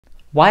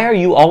Why are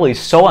you always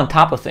so on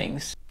top of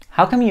things?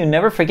 How come you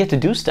never forget to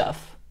do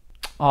stuff?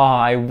 Aw,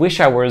 I wish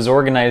I were as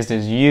organized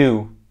as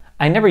you.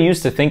 I never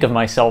used to think of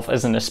myself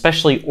as an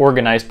especially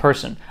organized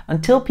person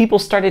until people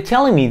started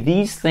telling me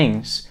these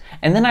things.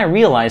 And then I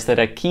realized that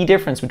a key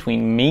difference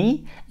between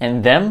me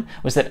and them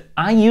was that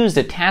I used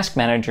a task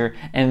manager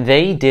and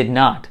they did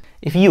not.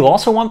 If you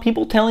also want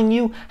people telling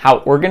you how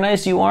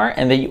organized you are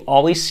and that you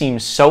always seem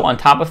so on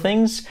top of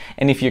things,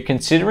 and if you're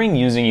considering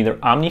using either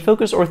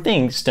OmniFocus or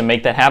Things to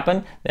make that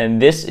happen, then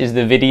this is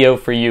the video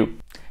for you.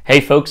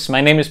 Hey folks,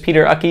 my name is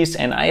Peter Uckes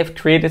and I have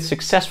created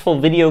successful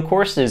video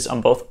courses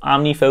on both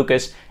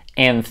OmniFocus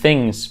and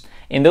Things.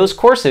 In those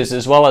courses,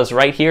 as well as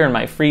right here in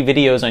my free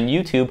videos on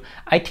YouTube,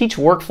 I teach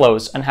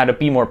workflows on how to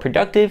be more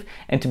productive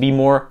and to be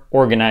more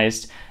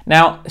organized.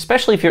 Now,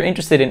 especially if you're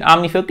interested in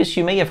OmniFocus,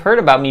 you may have heard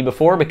about me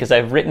before because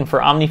I've written for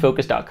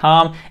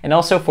OmniFocus.com and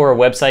also for a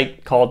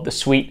website called The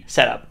Suite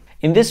Setup.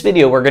 In this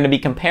video, we're going to be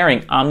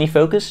comparing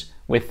OmniFocus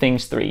with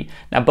Things 3.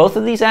 Now, both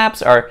of these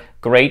apps are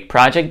great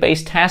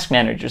project-based task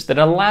managers that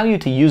allow you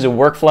to use a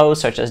workflow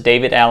such as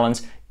David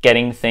Allen's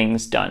Getting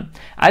Things Done.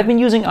 I've been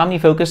using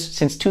OmniFocus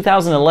since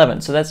 2011,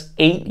 so that's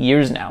 8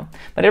 years now.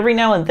 But every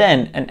now and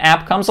then, an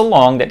app comes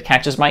along that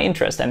catches my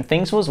interest, and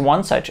Things was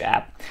one such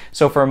app.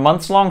 So for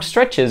months-long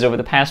stretches over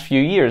the past few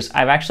years,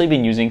 I've actually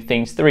been using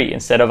Things 3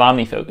 instead of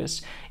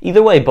OmniFocus.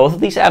 Either way, both of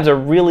these apps are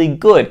really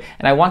good,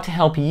 and I want to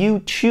help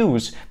you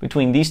choose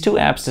between these two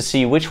apps to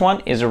see which one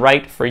is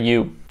right for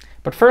you.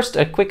 But first,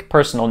 a quick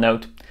personal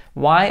note.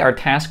 Why are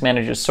task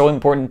managers so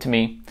important to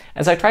me?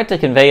 As I tried to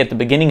convey at the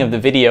beginning of the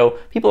video,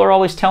 people are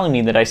always telling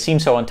me that I seem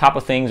so on top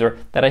of things or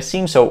that I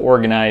seem so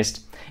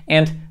organized.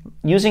 And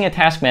using a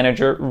task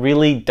manager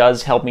really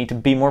does help me to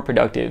be more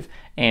productive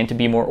and to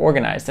be more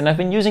organized. And I've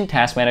been using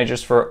task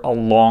managers for a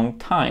long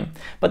time,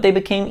 but they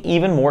became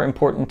even more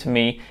important to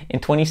me in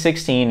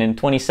 2016 and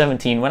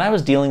 2017 when I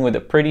was dealing with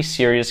a pretty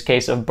serious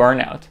case of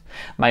burnout.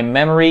 My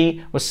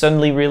memory was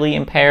suddenly really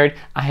impaired,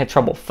 I had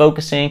trouble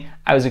focusing,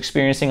 I was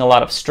experiencing a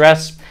lot of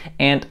stress,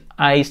 and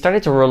I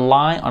started to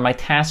rely on my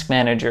task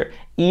manager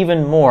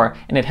even more,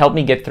 and it helped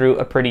me get through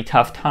a pretty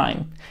tough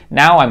time.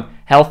 Now I'm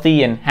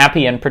healthy and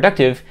happy and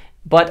productive,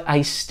 but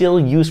I still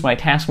use my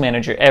task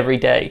manager every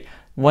day.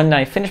 When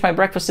I finish my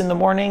breakfast in the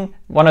morning,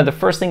 one of the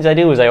first things I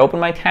do is I open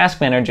my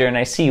task manager and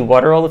I see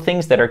what are all the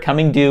things that are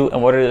coming due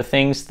and what are the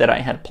things that I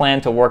had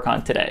planned to work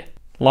on today.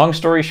 Long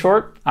story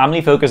short,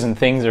 OmniFocus and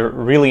Things are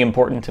really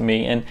important to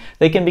me, and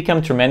they can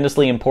become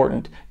tremendously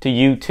important to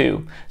you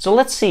too. So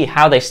let's see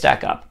how they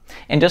stack up.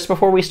 And just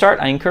before we start,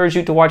 I encourage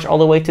you to watch all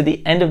the way to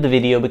the end of the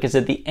video because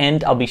at the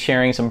end I'll be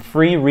sharing some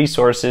free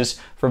resources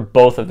for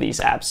both of these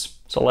apps.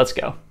 So let's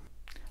go.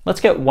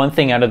 Let's get one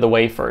thing out of the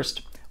way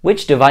first.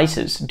 Which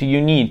devices do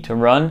you need to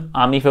run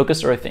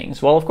OmniFocus or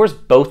Things? Well, of course,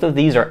 both of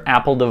these are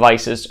Apple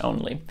devices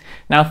only.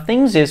 Now,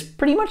 Things is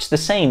pretty much the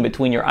same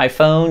between your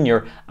iPhone,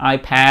 your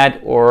iPad,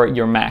 or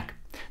your Mac.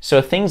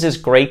 So Things is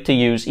great to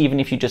use even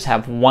if you just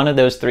have one of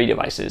those three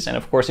devices. And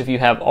of course, if you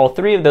have all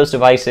three of those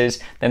devices,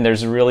 then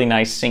there's really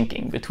nice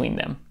syncing between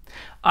them.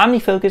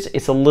 OmniFocus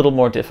is a little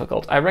more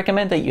difficult. I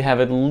recommend that you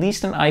have at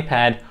least an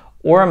iPad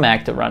or a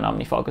Mac to run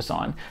OmniFocus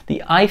on.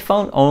 The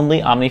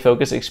iPhone-only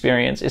OmniFocus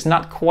experience is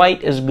not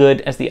quite as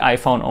good as the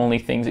iPhone-only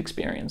Things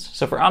experience.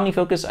 So for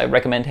OmniFocus, I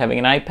recommend having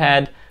an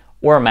iPad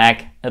or a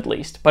Mac at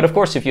least. But of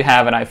course, if you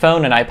have an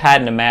iPhone, an iPad,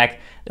 and a Mac,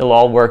 it'll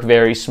all work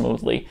very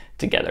smoothly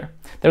together.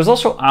 There's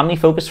also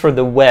OmniFocus for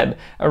the web,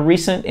 a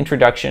recent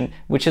introduction,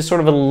 which is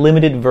sort of a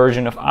limited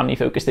version of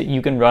OmniFocus that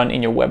you can run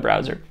in your web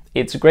browser.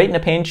 It's great in a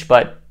pinch,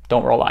 but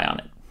don't rely on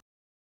it.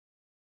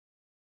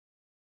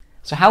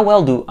 So how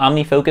well do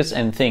OmniFocus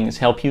and Things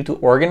help you to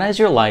organize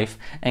your life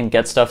and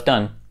get stuff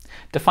done?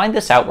 To find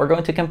this out, we're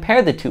going to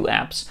compare the two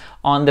apps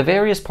on the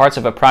various parts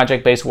of a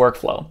project-based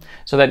workflow.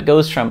 So that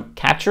goes from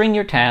capturing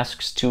your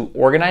tasks to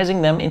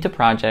organizing them into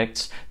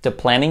projects, to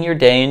planning your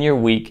day and your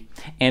week,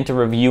 and to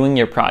reviewing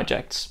your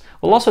projects.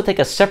 We'll also take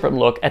a separate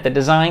look at the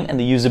design and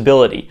the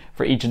usability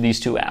for each of these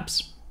two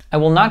apps. I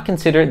will not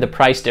consider the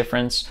price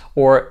difference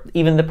or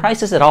even the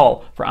prices at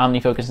all for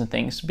OmniFocus and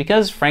Things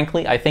because,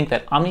 frankly, I think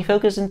that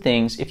OmniFocus and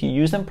Things, if you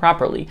use them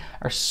properly,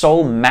 are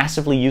so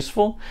massively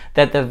useful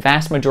that the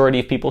vast majority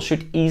of people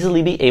should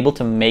easily be able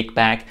to make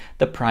back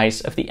the price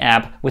of the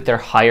app with their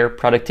higher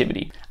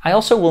productivity. I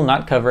also will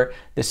not cover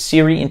the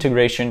Siri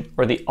integration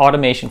or the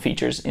automation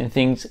features in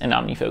Things and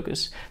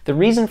OmniFocus. The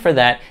reason for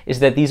that is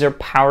that these are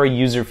power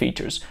user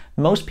features.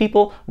 Most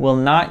people will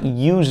not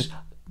use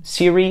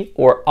Siri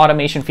or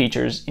automation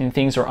features in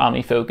Things or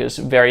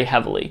OmniFocus very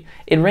heavily.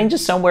 It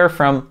ranges somewhere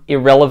from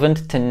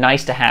irrelevant to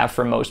nice to have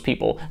for most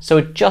people, so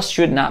it just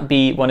should not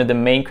be one of the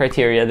main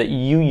criteria that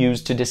you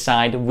use to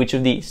decide which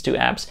of these two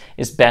apps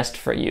is best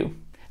for you.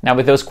 Now,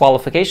 with those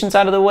qualifications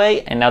out of the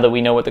way, and now that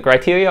we know what the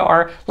criteria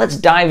are, let's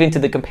dive into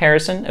the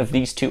comparison of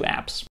these two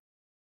apps.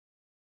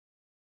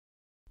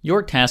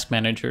 Your task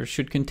manager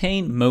should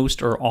contain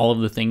most or all of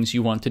the things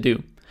you want to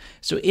do,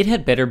 so it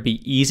had better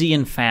be easy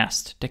and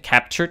fast to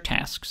capture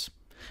tasks.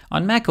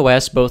 On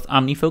macOS, both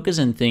OmniFocus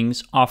and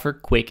Things offer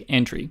quick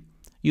entry.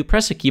 You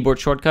press a keyboard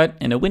shortcut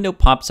and a window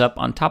pops up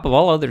on top of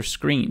all other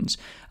screens,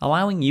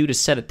 allowing you to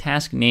set a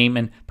task name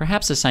and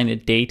perhaps assign a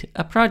date,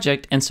 a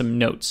project, and some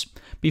notes,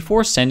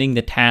 before sending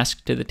the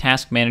task to the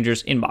task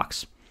manager's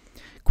inbox.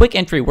 Quick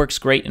entry works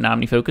great in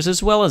OmniFocus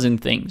as well as in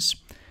Things.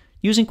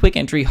 Using quick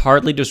entry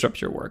hardly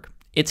disrupts your work.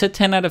 It's a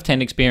 10 out of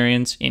 10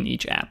 experience in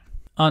each app.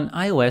 On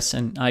iOS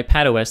and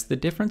iPadOS, the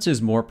difference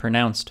is more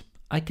pronounced.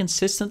 I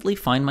consistently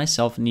find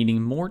myself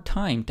needing more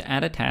time to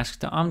add a task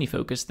to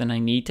OmniFocus than I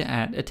need to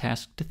add a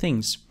task to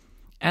Things.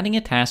 Adding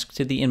a task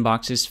to the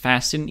inbox is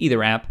fast in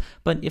either app,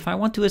 but if I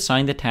want to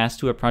assign the task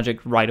to a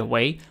project right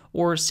away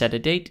or set a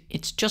date,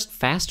 it's just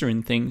faster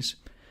in Things.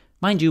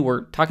 Mind you,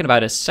 we're talking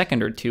about a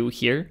second or two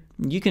here.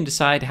 You can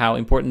decide how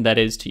important that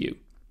is to you.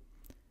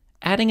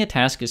 Adding a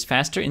task is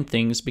faster in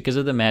Things because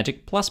of the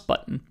magic plus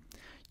button.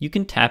 You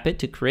can tap it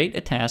to create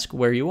a task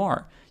where you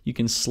are. You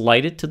can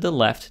slide it to the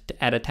left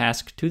to add a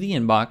task to the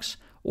inbox,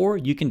 or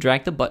you can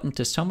drag the button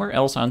to somewhere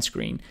else on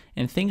screen,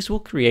 and Things will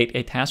create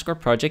a task or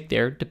project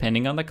there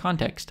depending on the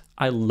context.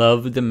 I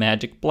love the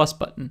magic plus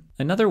button.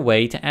 Another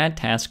way to add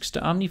tasks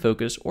to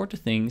OmniFocus or to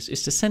Things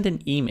is to send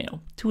an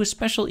email to a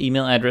special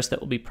email address that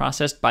will be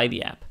processed by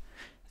the app.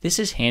 This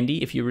is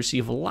handy if you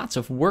receive lots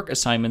of work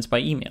assignments by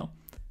email.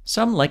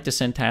 Some like to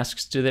send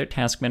tasks to their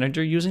task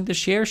manager using the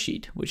share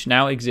sheet, which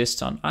now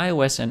exists on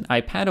iOS and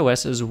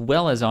iPadOS as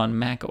well as on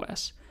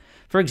macOS.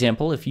 For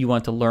example, if you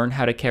want to learn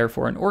how to care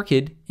for an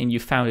orchid and you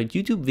found a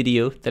YouTube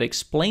video that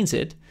explains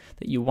it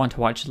that you want to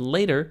watch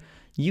later,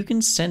 you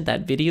can send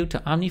that video to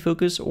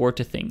OmniFocus or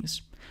to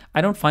Things.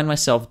 I don't find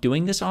myself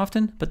doing this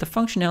often, but the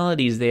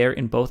functionality is there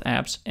in both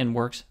apps and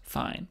works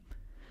fine.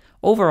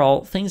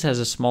 Overall, Things has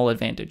a small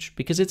advantage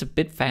because it's a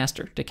bit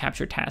faster to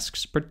capture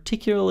tasks,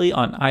 particularly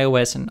on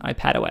iOS and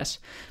iPadOS,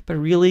 but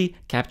really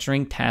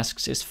capturing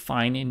tasks is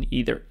fine in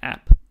either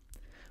app.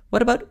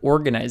 What about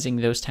organizing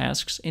those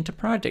tasks into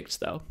projects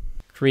though?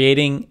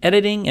 Creating,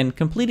 editing, and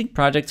completing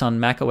projects on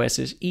macOS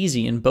is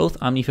easy in both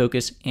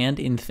OmniFocus and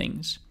in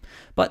Things.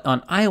 But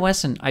on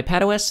iOS and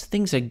iPadOS,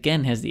 Things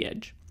again has the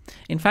edge.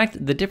 In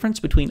fact, the difference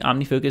between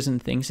OmniFocus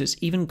and Things is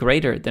even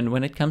greater than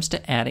when it comes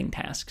to adding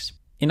tasks.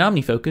 In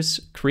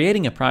OmniFocus,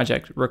 creating a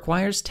project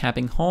requires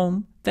tapping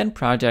Home, then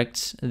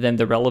Projects, then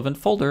the relevant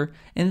folder,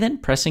 and then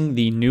pressing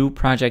the New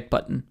Project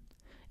button.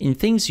 In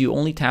Things, you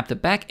only tap the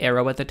back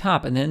arrow at the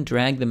top and then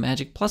drag the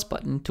magic plus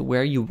button to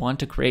where you want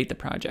to create the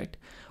project.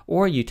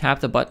 Or you tap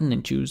the button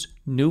and choose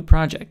New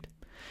Project.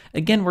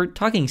 Again, we're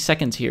talking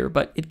seconds here,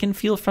 but it can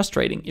feel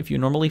frustrating if you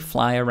normally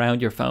fly around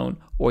your phone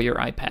or your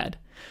iPad.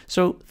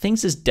 So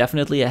Things is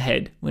definitely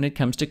ahead when it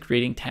comes to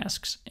creating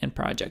tasks and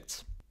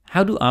projects.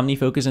 How do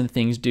OmniFocus and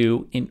Things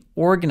do in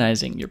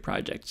organizing your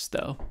projects,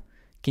 though?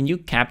 Can you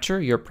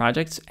capture your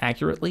projects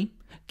accurately?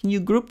 Can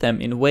you group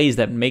them in ways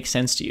that make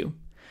sense to you?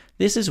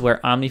 This is where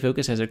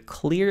OmniFocus has a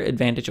clear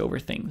advantage over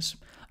Things.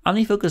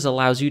 OmniFocus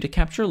allows you to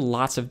capture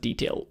lots of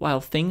detail,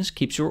 while Things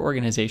keeps your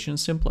organization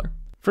simpler.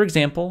 For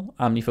example,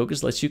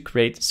 OmniFocus lets you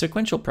create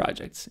sequential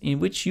projects,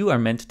 in which you are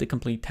meant to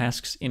complete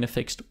tasks in a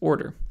fixed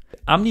order.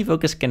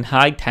 OmniFocus can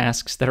hide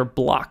tasks that are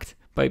blocked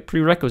by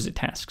prerequisite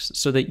tasks,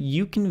 so that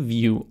you can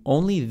view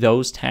only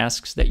those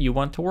tasks that you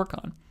want to work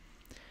on.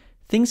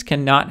 Things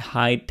cannot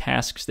hide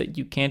tasks that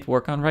you can't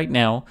work on right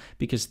now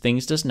because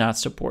Things does not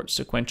support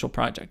sequential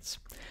projects.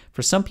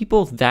 For some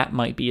people, that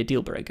might be a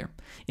deal breaker.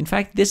 In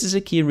fact, this is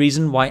a key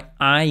reason why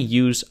I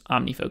use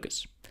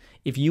OmniFocus.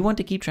 If you want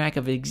to keep track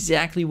of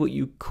exactly what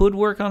you could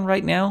work on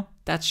right now,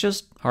 that's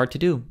just hard to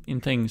do in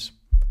Things.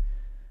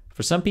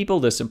 For some people,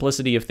 the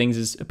simplicity of Things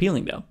is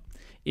appealing though.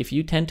 If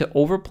you tend to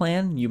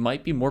overplan, you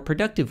might be more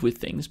productive with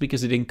Things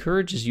because it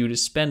encourages you to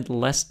spend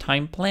less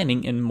time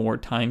planning and more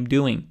time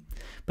doing.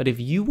 But if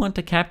you want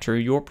to capture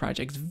your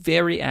projects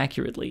very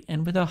accurately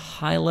and with a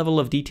high level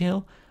of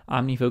detail,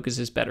 OmniFocus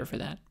is better for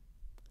that.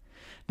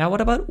 Now, what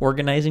about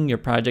organizing your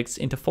projects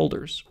into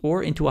folders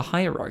or into a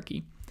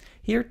hierarchy?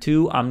 Here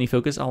too,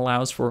 OmniFocus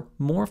allows for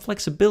more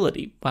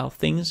flexibility, while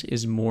Things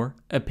is more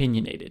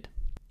opinionated.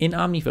 In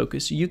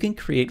OmniFocus, you can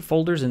create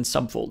folders and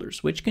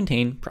subfolders, which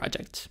contain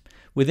projects.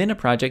 Within a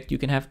project, you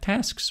can have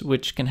tasks,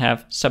 which can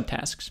have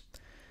subtasks.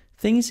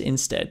 Things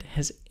instead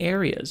has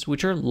areas,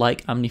 which are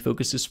like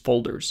OmniFocus's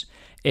folders.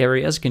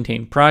 Areas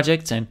contain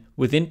projects, and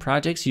within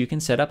projects, you can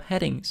set up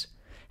headings.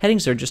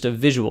 Headings are just a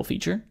visual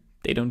feature.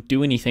 They don't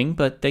do anything,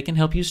 but they can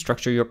help you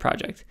structure your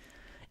project.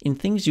 In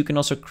Things, you can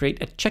also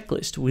create a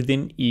checklist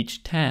within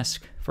each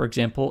task. For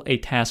example, a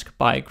task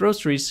buy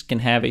groceries can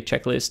have a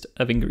checklist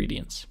of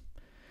ingredients.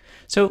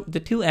 So the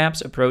two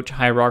apps approach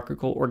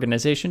hierarchical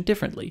organization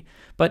differently,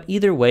 but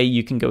either way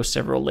you can go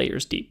several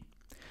layers deep.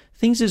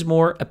 Things is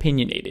more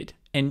opinionated,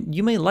 and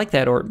you may like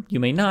that or you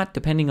may not,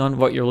 depending on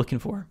what you're looking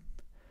for.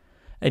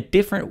 A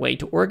different way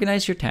to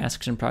organize your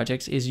tasks and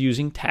projects is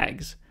using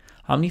tags.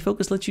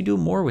 OmniFocus lets you do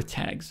more with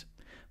tags.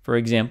 For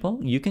example,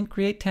 you can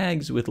create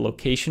tags with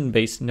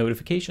location-based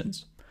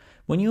notifications.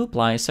 When you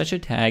apply such a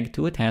tag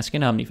to a task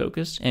in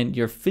OmniFocus and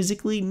you're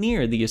physically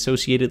near the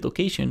associated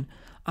location,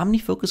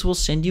 OmniFocus will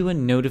send you a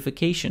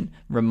notification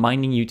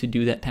reminding you to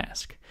do that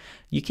task.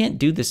 You can't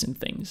do this in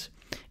Things.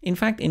 In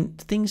fact, in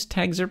Things,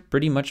 tags are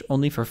pretty much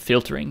only for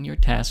filtering your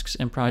tasks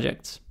and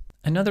projects.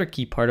 Another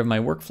key part of my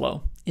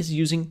workflow is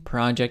using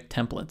project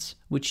templates,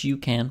 which you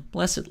can,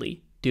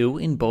 blessedly, do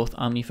in both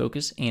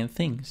OmniFocus and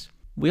Things.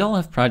 We all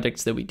have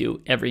projects that we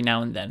do every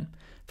now and then.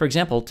 For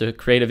example, to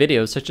create a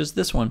video such as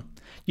this one,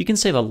 you can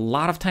save a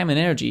lot of time and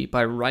energy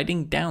by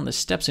writing down the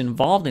steps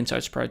involved in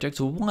such projects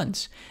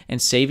once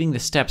and saving the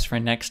steps for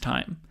next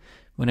time.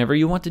 Whenever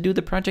you want to do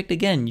the project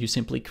again, you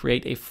simply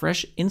create a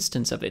fresh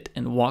instance of it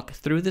and walk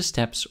through the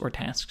steps or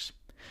tasks.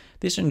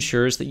 This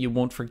ensures that you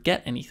won't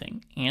forget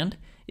anything, and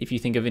if you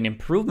think of an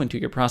improvement to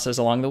your process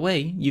along the way,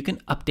 you can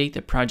update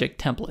the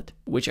project template.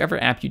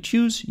 Whichever app you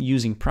choose,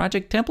 using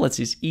project templates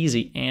is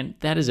easy, and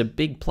that is a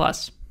big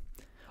plus.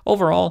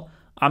 Overall,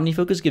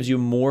 OmniFocus gives you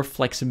more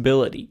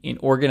flexibility in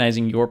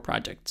organizing your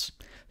projects.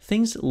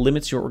 Things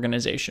limits your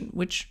organization,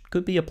 which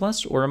could be a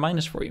plus or a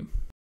minus for you.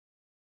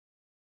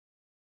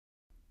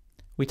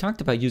 We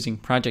talked about using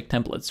project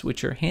templates,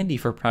 which are handy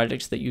for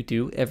projects that you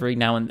do every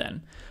now and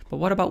then. But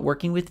what about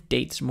working with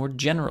dates more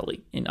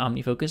generally in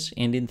OmniFocus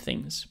and in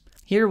Things?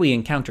 Here we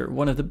encounter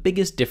one of the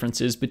biggest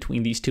differences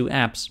between these two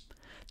apps.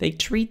 They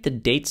treat the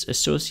dates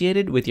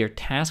associated with your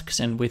tasks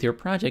and with your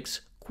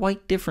projects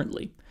quite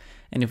differently.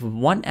 And if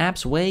one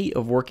app's way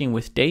of working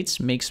with dates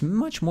makes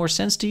much more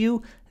sense to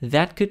you,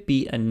 that could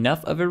be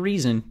enough of a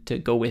reason to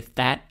go with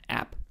that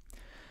app.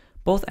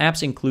 Both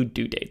apps include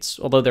due dates,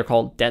 although they're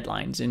called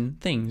deadlines in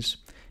Things.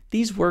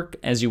 These work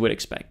as you would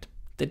expect.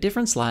 The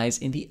difference lies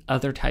in the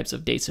other types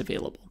of dates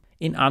available.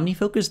 In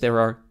OmniFocus, there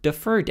are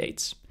defer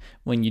dates.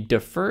 When you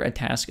defer a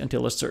task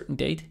until a certain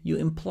date, you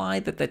imply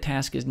that the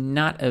task is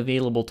not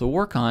available to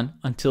work on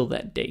until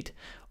that date,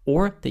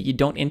 or that you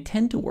don't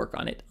intend to work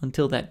on it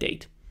until that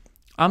date.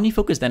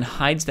 OmniFocus then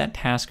hides that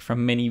task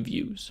from many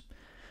views.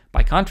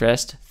 By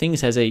contrast,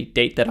 Things has a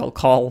date that I'll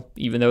call,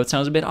 even though it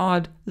sounds a bit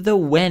odd, the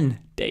when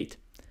date.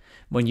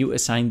 When you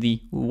assign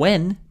the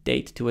when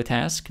date to a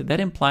task, that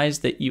implies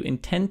that you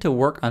intend to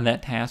work on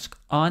that task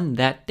on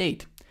that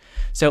date.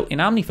 So in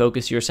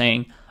OmniFocus, you're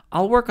saying,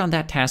 I'll work on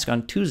that task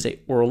on Tuesday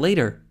or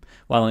later,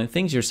 while in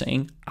Things you're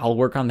saying, I'll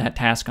work on that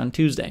task on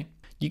Tuesday.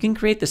 You can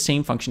create the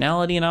same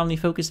functionality in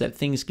OmniFocus that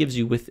Things gives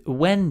you with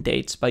when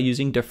dates by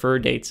using defer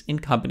dates in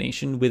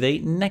combination with a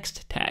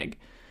next tag.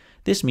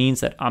 This means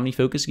that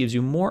OmniFocus gives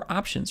you more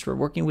options for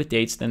working with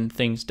dates than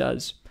Things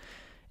does.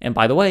 And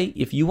by the way,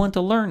 if you want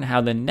to learn how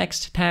the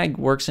next tag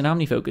works in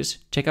OmniFocus,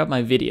 check out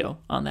my video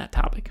on that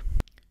topic.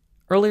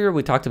 Earlier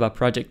we talked about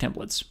project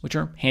templates, which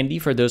are handy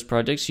for those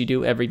projects you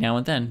do every now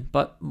and then,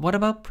 but what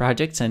about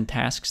projects and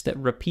tasks that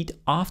repeat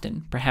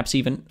often, perhaps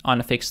even on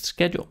a fixed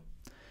schedule?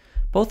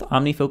 Both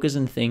OmniFocus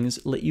and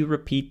Things let you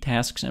repeat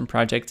tasks and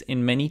projects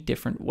in many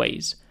different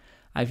ways.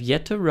 I've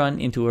yet to run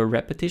into a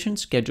repetition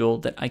schedule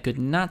that I could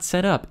not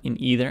set up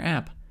in either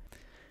app.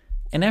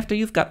 And after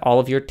you've got all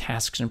of your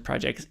tasks and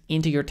projects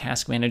into your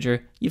task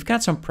manager, you've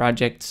got some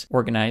projects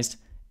organized,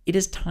 it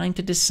is time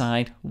to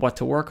decide what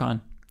to work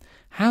on.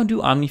 How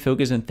do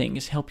OmniFocus and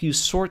Things help you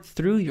sort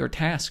through your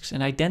tasks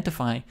and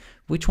identify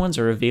which ones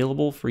are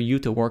available for you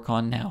to work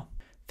on now?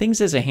 Things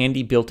has a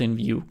handy built-in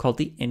view called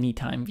the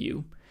Anytime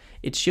view.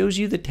 It shows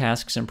you the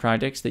tasks and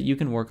projects that you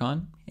can work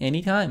on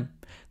anytime,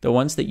 the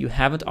ones that you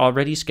haven't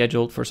already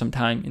scheduled for some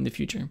time in the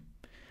future.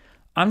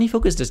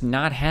 OmniFocus does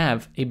not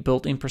have a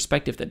built-in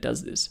perspective that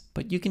does this,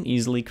 but you can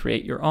easily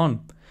create your own.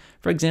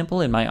 For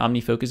example, in my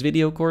OmniFocus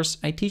video course,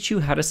 I teach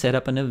you how to set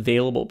up an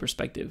available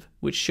perspective,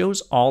 which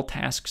shows all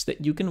tasks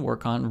that you can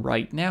work on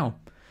right now.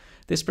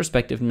 This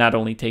perspective not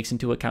only takes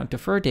into account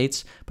defer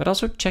dates, but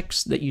also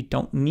checks that you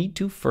don't need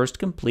to first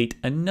complete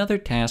another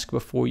task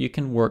before you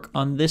can work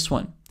on this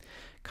one.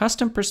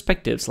 Custom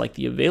perspectives like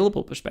the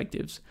available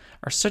perspectives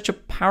are such a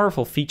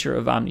powerful feature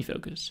of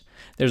OmniFocus.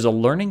 There's a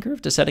learning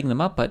curve to setting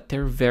them up, but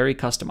they're very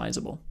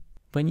customizable.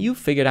 When you've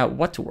figured out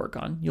what to work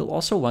on, you'll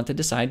also want to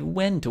decide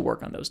when to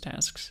work on those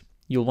tasks.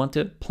 You'll want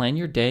to plan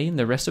your day and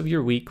the rest of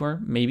your week, or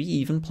maybe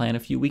even plan a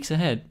few weeks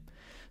ahead.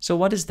 So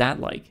what is that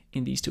like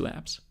in these two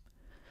apps?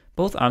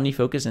 Both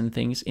OmniFocus and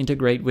Things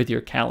integrate with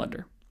your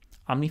calendar.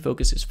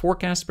 OmniFocus's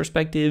forecast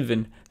perspective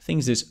and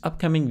Things'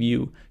 upcoming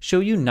view show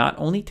you not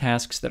only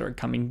tasks that are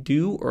coming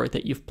due or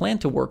that you've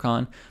planned to work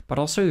on, but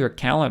also your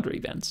calendar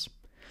events.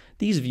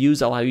 These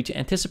views allow you to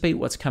anticipate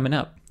what's coming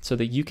up so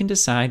that you can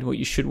decide what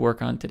you should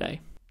work on today.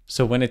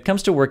 So when it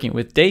comes to working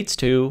with dates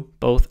too,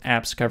 both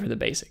apps cover the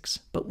basics.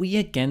 But we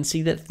again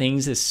see that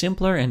Things is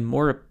simpler and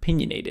more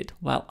opinionated,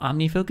 while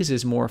OmniFocus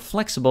is more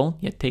flexible,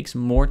 yet takes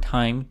more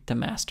time to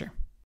master.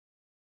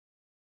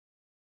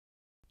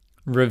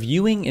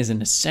 Reviewing is an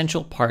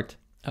essential part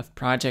of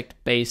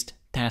project-based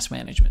task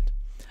management.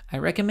 I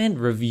recommend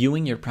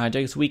reviewing your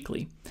projects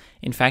weekly.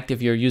 In fact,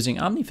 if you're using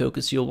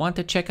OmniFocus, you'll want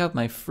to check out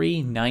my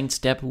free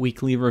 9-step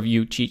weekly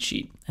review cheat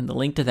sheet, and the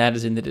link to that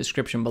is in the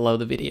description below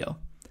the video.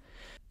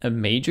 A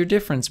major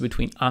difference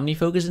between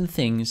OmniFocus and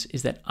Things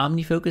is that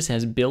OmniFocus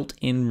has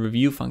built-in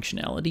review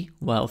functionality,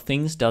 while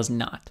Things does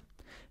not.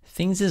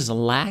 Things'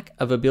 lack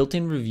of a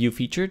built-in review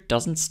feature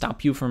doesn't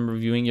stop you from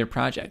reviewing your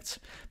projects,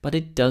 but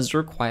it does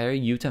require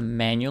you to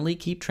manually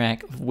keep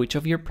track of which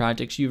of your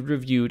projects you've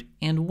reviewed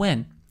and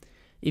when.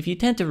 If you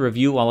tend to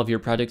review all of your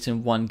projects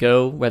in one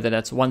go, whether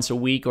that's once a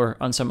week or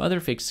on some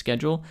other fixed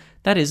schedule,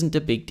 that isn't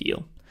a big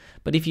deal.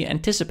 But if you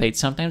anticipate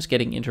sometimes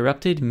getting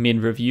interrupted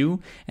mid-review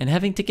and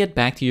having to get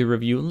back to your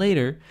review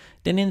later,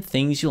 then in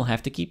Things you'll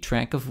have to keep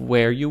track of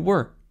where you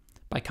were.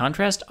 By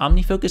contrast,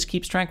 OmniFocus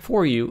keeps track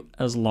for you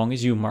as long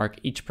as you mark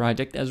each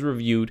project as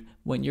reviewed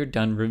when you're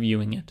done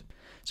reviewing it.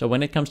 So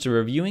when it comes to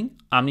reviewing,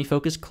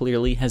 OmniFocus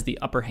clearly has the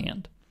upper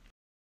hand.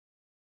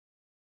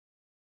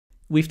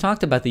 We've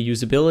talked about the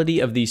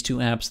usability of these two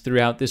apps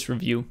throughout this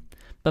review,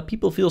 but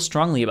people feel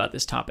strongly about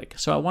this topic,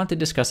 so I want to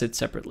discuss it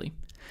separately.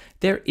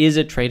 There is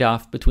a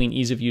trade-off between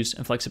ease of use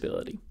and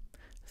flexibility.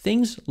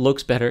 Things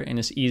looks better and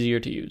is easier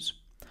to use.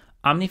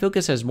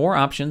 OmniFocus has more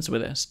options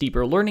with a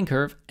steeper learning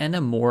curve and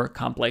a more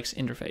complex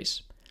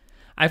interface.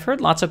 I've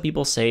heard lots of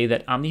people say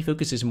that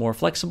OmniFocus is more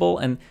flexible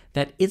and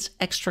that its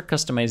extra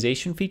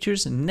customization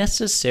features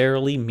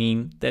necessarily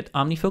mean that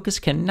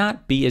OmniFocus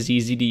cannot be as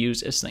easy to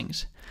use as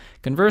Things.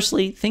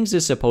 Conversely, Things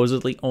is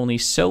supposedly only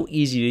so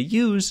easy to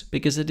use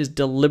because it is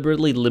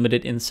deliberately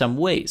limited in some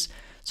ways,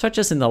 such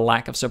as in the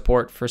lack of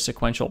support for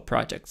sequential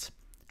projects.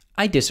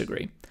 I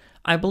disagree.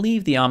 I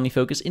believe the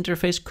OmniFocus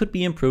interface could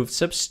be improved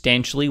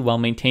substantially while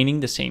maintaining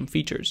the same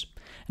features.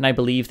 And I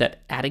believe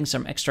that adding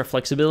some extra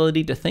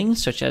flexibility to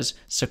things such as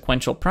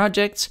sequential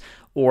projects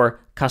or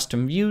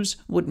custom views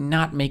would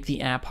not make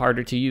the app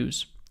harder to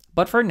use.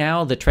 But for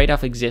now, the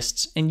trade-off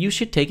exists, and you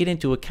should take it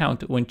into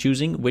account when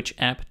choosing which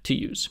app to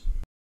use.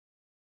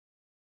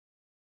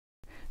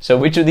 So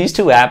which of these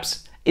two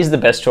apps is the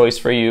best choice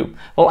for you?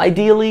 Well,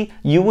 ideally,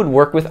 you would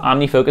work with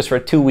OmniFocus for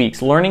 2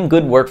 weeks, learning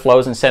good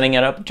workflows and setting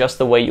it up just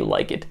the way you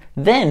like it.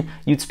 Then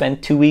you'd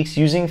spend 2 weeks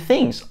using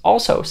Things,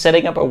 also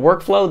setting up a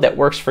workflow that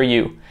works for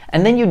you.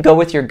 And then you'd go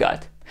with your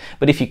gut.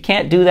 But if you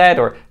can't do that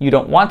or you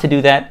don't want to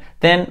do that,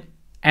 then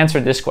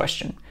answer this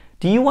question.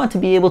 Do you want to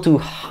be able to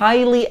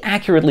highly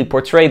accurately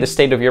portray the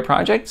state of your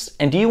projects?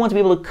 And do you want to be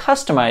able to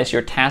customize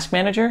your task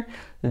manager?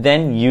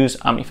 Then use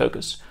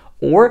OmniFocus.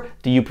 Or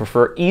do you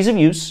prefer ease of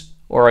use?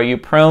 Or are you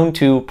prone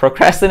to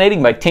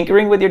procrastinating by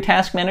tinkering with your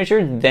task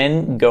manager?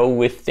 Then go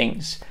with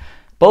Things.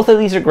 Both of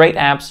these are great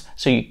apps,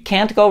 so you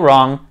can't go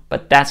wrong,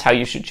 but that's how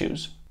you should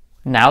choose.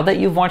 Now that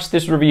you've watched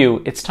this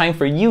review, it's time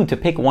for you to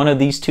pick one of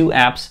these two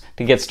apps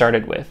to get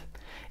started with.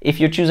 If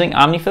you're choosing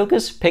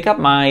OmniFocus, pick up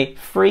my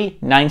free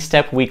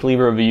 9-step weekly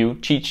review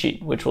cheat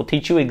sheet, which will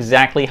teach you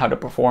exactly how to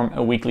perform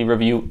a weekly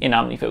review in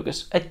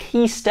OmniFocus, a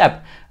key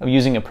step of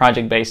using a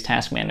project-based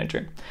task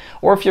manager.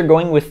 Or if you're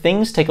going with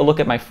Things, take a look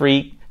at my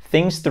free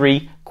Things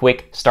 3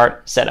 Quick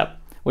Start Setup,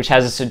 which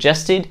has a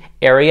suggested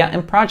area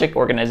and project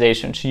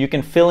organization so you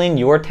can fill in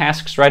your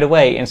tasks right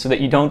away and so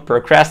that you don't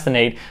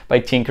procrastinate by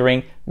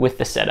tinkering with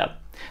the setup.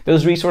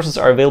 Those resources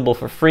are available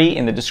for free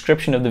in the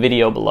description of the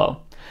video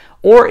below.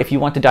 Or if you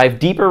want to dive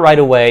deeper right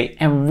away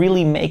and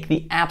really make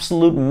the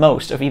absolute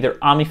most of either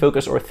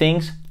OmniFocus or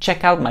Things,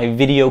 check out my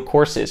video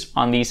courses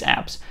on these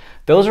apps.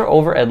 Those are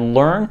over at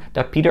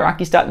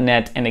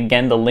learn.peterakis.net, and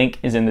again, the link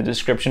is in the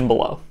description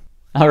below.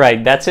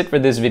 Alright, that's it for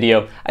this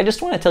video. I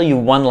just want to tell you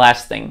one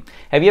last thing.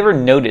 Have you ever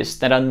noticed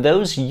that on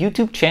those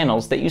YouTube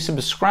channels that you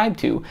subscribe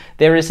to,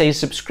 there is a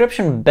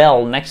subscription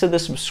bell next to the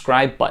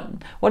subscribe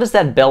button? What does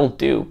that bell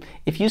do?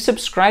 If you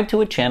subscribe to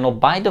a channel,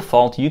 by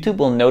default, YouTube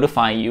will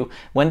notify you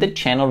when the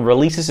channel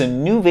releases a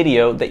new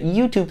video that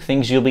YouTube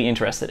thinks you'll be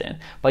interested in.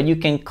 But you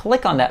can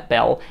click on that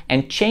bell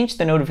and change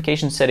the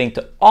notification setting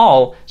to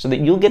all so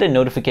that you'll get a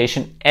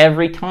notification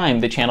every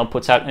time the channel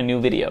puts out a new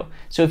video.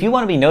 So if you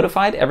want to be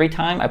notified every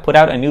time I put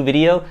out a new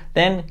video,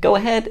 then go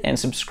ahead and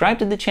subscribe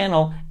to the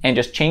channel and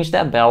just change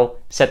that bell,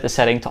 set the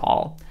setting to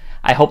all.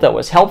 I hope that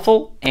was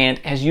helpful, and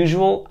as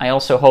usual, I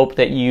also hope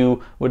that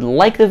you would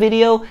like the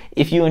video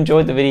if you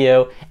enjoyed the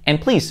video, and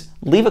please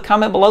leave a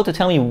comment below to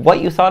tell me what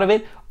you thought of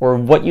it or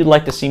what you'd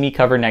like to see me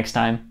cover next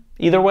time.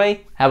 Either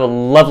way, have a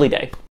lovely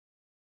day.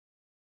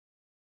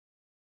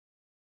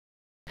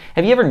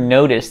 Have you ever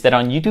noticed that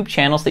on YouTube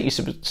channels that you